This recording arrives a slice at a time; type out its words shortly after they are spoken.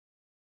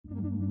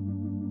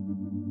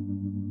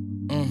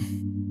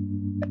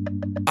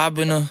I've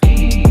been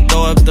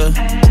throw up the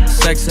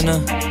sex in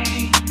her.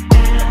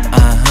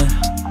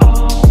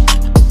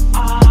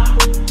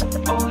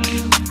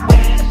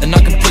 And I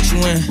can put you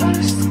in.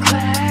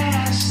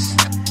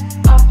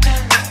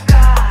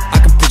 I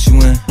can put you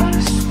in.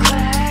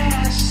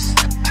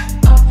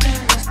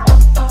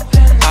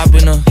 I've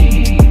been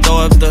throw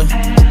up the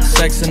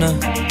sex in her.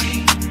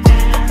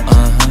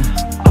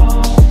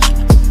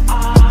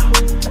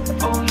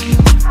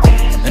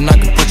 And I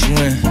can put you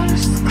in.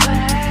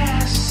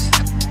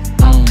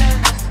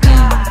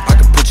 I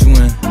can put you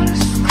in.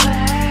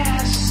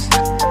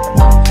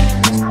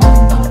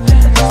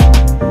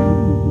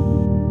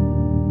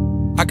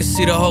 I can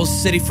see the whole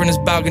city from this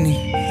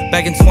balcony.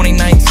 Back in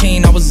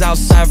 2019, I was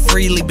outside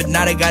freely, but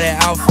now they got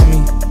it out for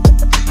me.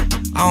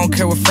 I don't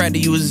care what frat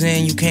you was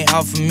in, you can't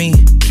out for me.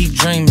 Keep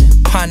dreaming.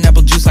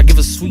 Pineapple juice, I give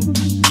a sweet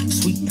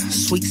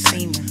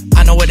semen.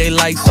 I know what they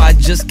like, so I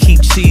just keep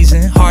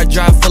cheesing. Hard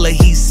drive full of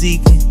heat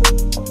seeking.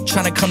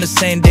 Tryna come the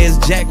same day as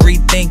Jack,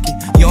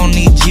 rethinking. You don't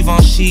need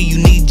Givenchy, you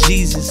need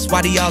Jesus.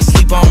 Why do y'all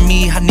sleep on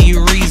me? I need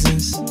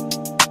reasons.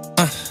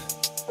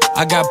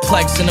 I got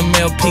plex in the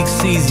mail peak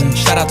season.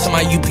 Shout out to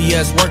my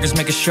UPS workers,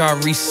 making sure I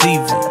receive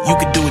it. You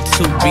could do it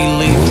too,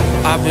 believe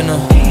it. I've been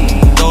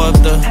throw up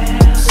the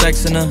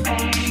sex in her.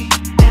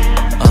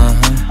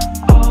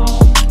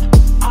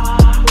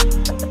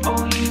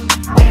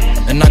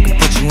 And I can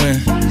put you in.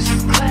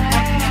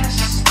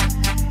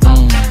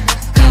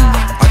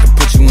 I can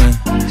put you in.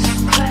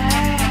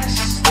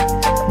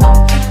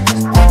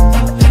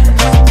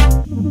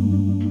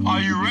 Are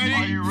you ready?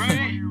 Are you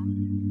ready?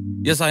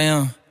 Yes, I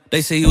am.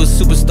 They say you a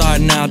superstar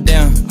now,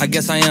 damn, I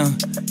guess I am.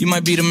 You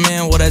might be the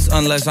man, well that's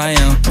unless I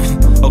am.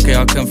 Okay,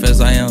 I'll confess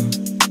I am.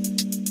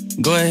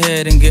 Go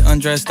ahead and get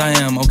undressed, I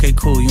am. Okay,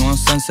 cool, you on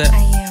Sunset? I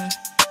am.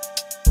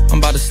 I'm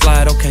about to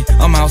slide, okay,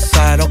 I'm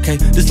outside, okay.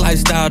 This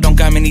lifestyle don't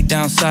got many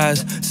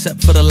downsides,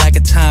 except for the lack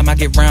of time I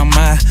get round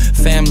my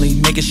family,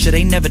 making sure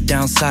they never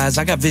downsize.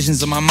 I got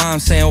visions of my mom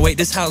saying, wait,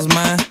 this house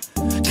mine.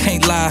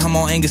 Can't lie, I'm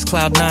on Angus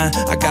Cloud 9.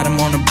 I got him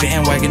on the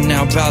bandwagon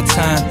now, about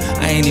time.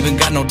 I ain't even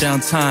got no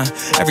downtime.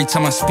 Every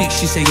time I speak,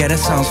 she say, yeah, that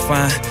sounds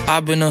fine.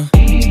 I've been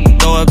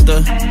throw up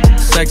the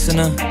sex in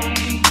her.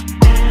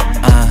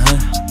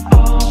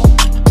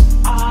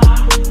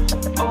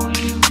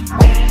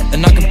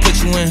 And I can put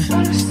you in.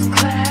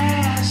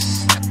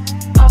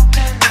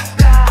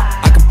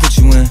 I can put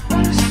you in.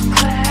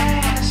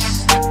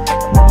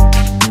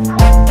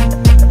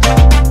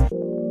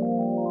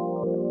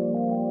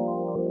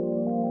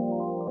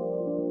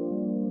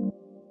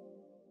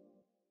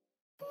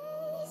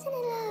 Isn't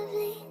it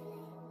lovely?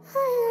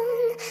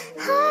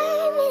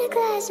 Heart made of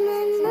glass, my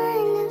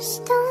mind of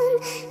stone.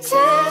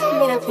 Tear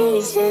me to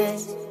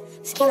pieces,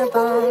 skin and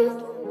bone.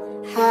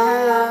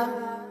 Hello,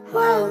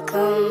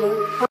 welcome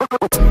home.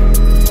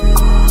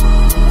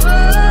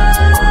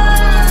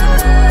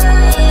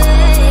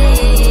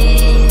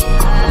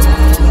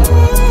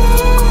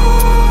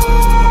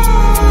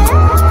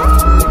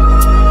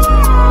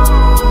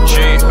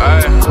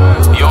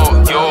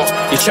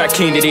 The track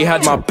came that they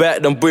had my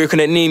back, them boy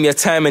couldn't name your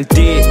time and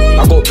date.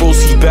 I got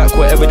Broski back,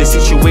 whatever the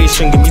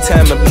situation, give me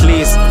time and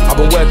place. I've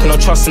been working on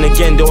trusting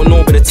again, don't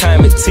know but the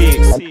time it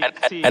takes.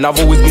 And I've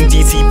always been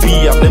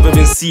DTB, I've never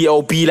been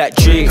CLB like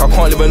Drake. I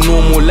can't live a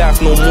normal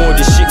life no more,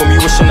 this shit got me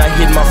wishing I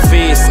hid my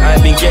face. I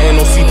ain't been getting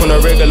no sleep on a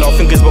regular, I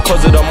think it's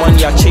because of the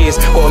money I chase.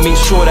 Gotta make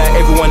sure that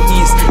everyone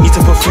eats, need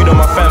to put food on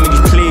my family's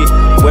plate.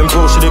 When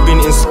bro should've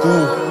been in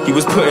school, he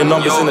was putting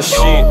numbers in the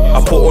shit. I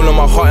put all of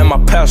my heart and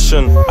my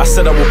passion. I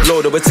said I would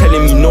blow, they were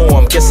telling me no.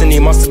 I'm guessing they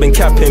must have been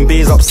capping.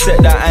 Bays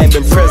upset that I ain't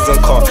been present,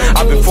 car.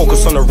 I've been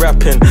focused on the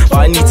rapping, but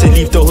I need to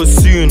leave the hood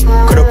soon.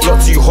 Could've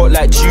blocked too hot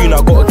like June.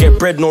 I gotta get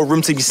bread, no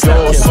room to be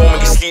slacking. So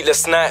many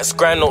sleepless nights,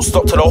 grind don't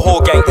stop till the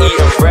whole gang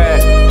eating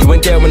right. You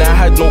went there when I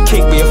had no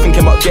cake, but you're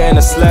thinking about getting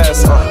a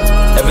slice.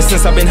 Ever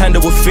since I've been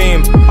handled with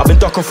fame, I've been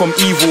ducking from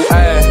evil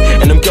eye.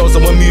 And them girls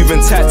that were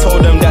moving tight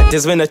told them that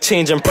there's been a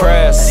change in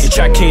price. The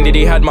track came that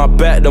they had my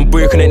back, them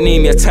boy couldn't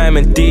name your time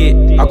and date.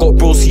 I got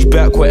Broski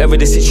back, whatever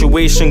the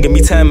situation, give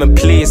me time and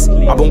place.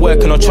 I've been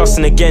working on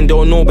trusting again,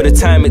 don't know but the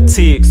time it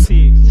takes.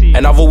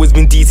 And I've always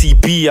been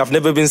DTB, I've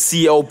never been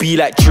CLB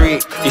like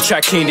Drake. The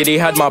track came that they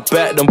had my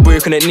back, them boy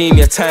couldn't name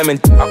your time and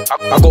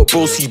I got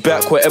Broski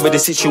back, whatever the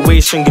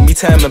situation, give me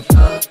time and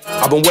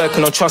I've been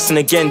working on trusting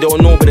again,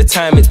 don't know but the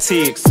time it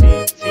takes.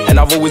 And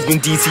I've always been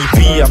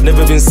DTB, I've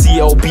never been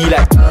CLB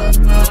like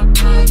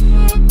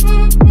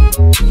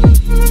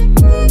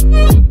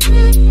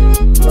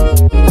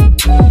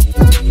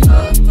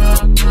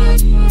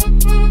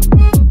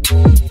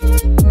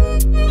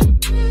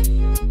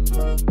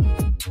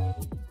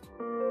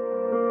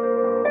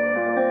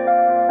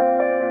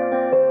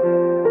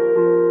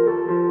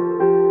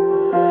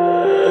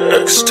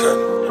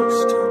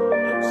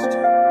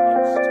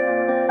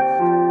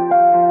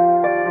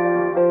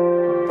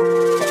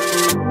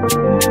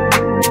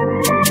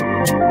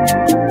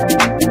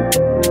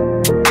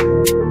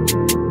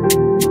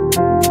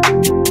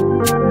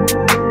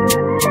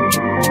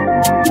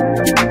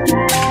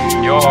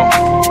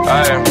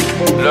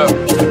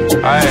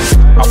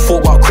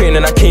praying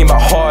and I came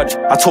out hard.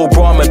 I told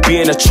bro I'ma be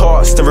in the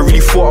charts. Never really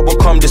thought I would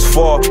come this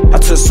far. I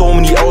took so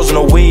many L's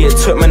on the way. It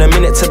took me a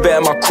minute to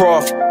better my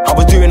craft. I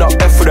was doing up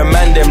F for the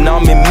man them. Now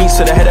I'm in meets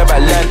to the head of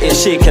Atlantic,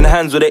 shaking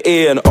hands with the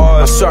A and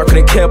R. I swear I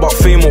couldn't care about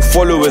fame or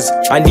followers.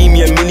 I need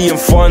me a million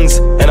funds,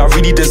 and I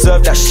really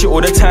deserve that shit all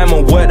the time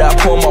and work that I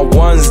put on my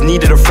ones.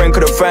 Needed a friend,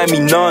 couldn't find me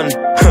none.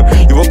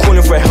 You were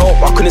calling for help,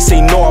 I couldn't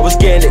say no, I was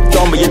getting it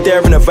done. But you're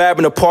there in the vibe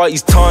and the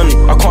party's ton.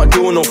 I can't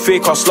deal with no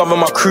fake, I was loving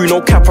my crew, no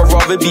cap, I'd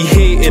rather be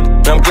hated.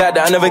 And I'm glad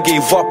that I never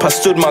gave up, I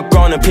stood my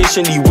ground and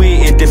patiently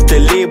waited. If the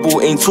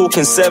label ain't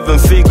talking 7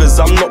 figures,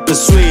 I'm not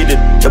persuaded.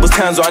 There was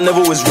times where I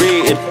never was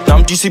rated. Now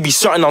I'm due to be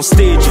shutting on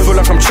stage. I feel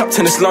like I'm trapped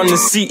in this London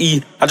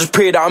city. I just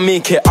pray that I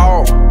make it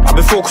out. I've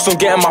been focused on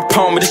getting my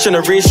pound with this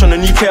generation,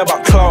 and you care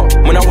about clout.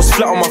 When I was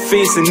flat on my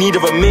face in need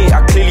of a mate,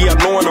 I clearly had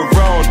no one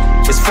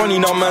around. It's funny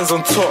now man's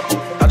on top.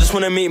 I just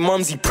wanna make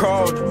mumsy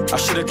proud. I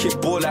should've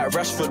kicked ball like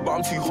Rashford, but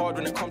I'm too hard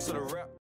when it comes to the rap.